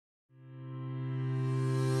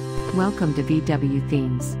Welcome to VW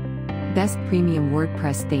Themes. Best Premium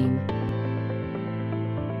WordPress Theme.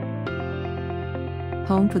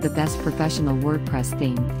 Home for the best professional WordPress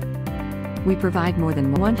theme. We provide more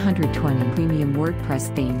than 120 premium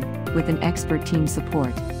WordPress theme with an expert team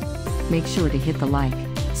support. Make sure to hit the like,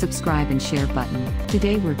 subscribe and share button.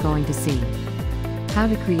 Today we're going to see how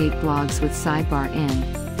to create blogs with Sidebar in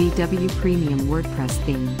VW Premium WordPress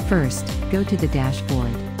theme. First, go to the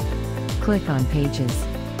dashboard. Click on Pages.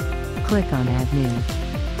 Click on Add New.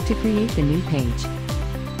 To create the new page,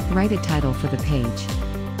 write a title for the page.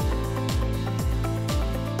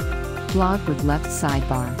 Blog with left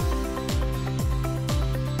sidebar.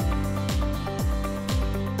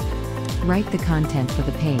 Write the content for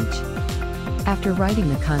the page. After writing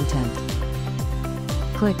the content,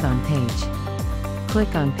 click on Page.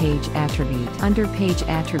 Click on Page Attribute. Under Page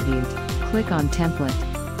Attribute, click on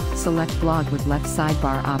Template. Select Blog with left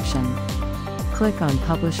sidebar option. Click on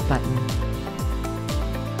Publish button.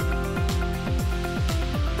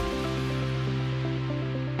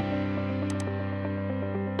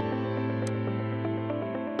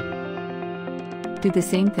 Do the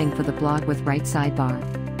same thing for the blog with right sidebar.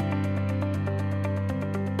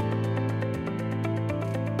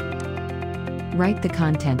 Write the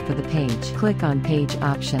content for the page. Click on Page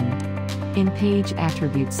option. In Page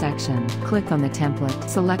Attribute section, click on the template.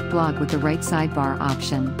 Select Blog with the right sidebar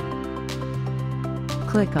option.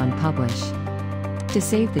 Click on Publish. To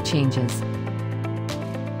save the changes,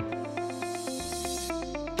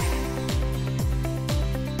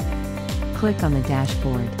 click on the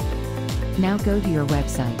dashboard. Now go to your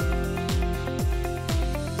website.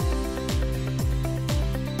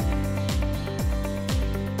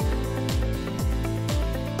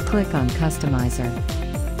 Click on Customizer.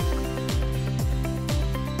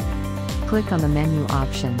 Click on the menu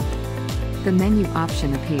option. The menu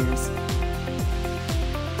option appears.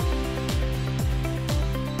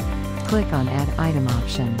 Click on Add Item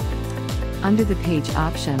option. Under the Page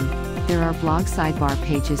option, there are blog sidebar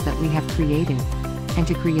pages that we have created. And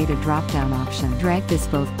to create a drop-down option, drag this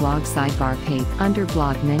both blog sidebar page. Under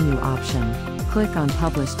Blog menu option, click on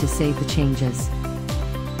Publish to save the changes.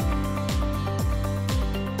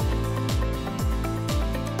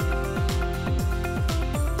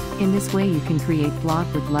 In this way you can create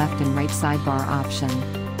blog with left and right sidebar option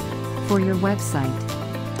for your website.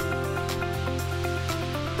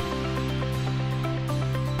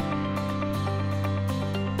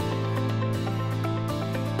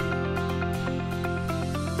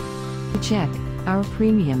 To check our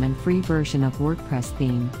premium and free version of WordPress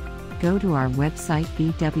theme, go to our website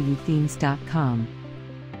vwthemes.com.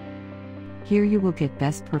 Here you will get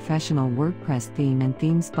best professional WordPress theme and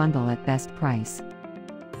themes bundle at best price,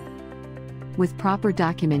 with proper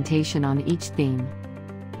documentation on each theme.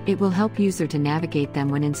 It will help user to navigate them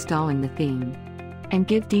when installing the theme, and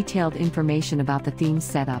give detailed information about the theme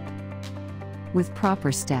setup, with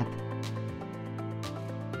proper step.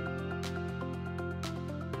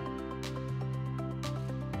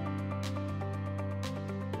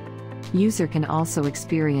 User can also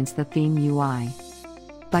experience the theme UI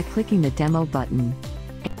by clicking the demo button.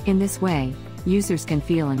 In this way, users can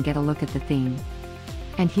feel and get a look at the theme.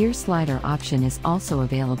 And here slider option is also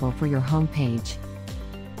available for your home page.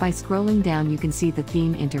 By scrolling down you can see the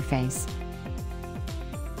theme interface.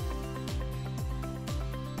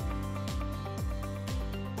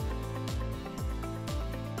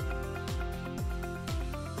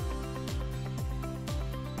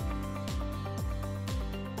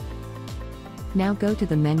 Now go to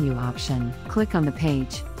the menu option, click on the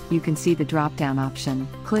page, you can see the drop-down option,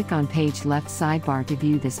 click on Page left sidebar to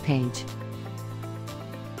view this page.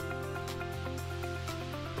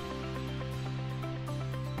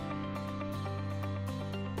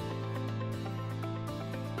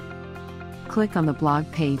 Click on the blog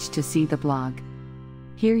page to see the blog.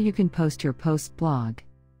 Here you can post your post blog.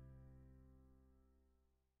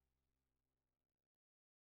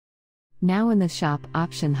 Now in the shop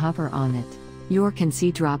option, hover on it. You can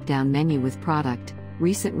see drop-down menu with product,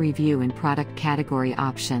 recent review and product category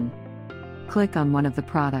option. Click on one of the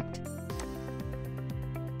product.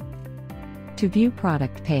 To view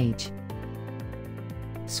product page,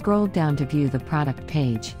 scroll down to view the product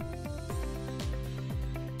page.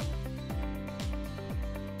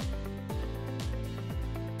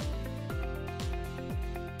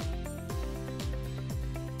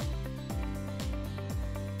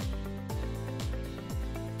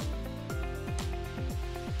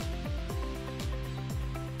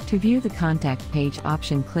 To view the contact page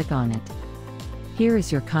option, click on it. Here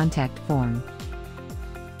is your contact form.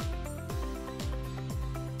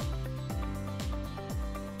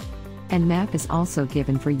 And map is also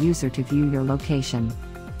given for user to view your location.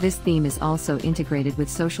 This theme is also integrated with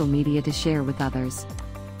social media to share with others.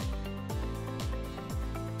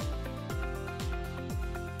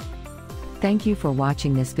 Thank you for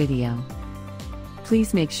watching this video.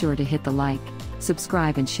 Please make sure to hit the like,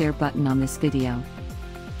 subscribe and share button on this video.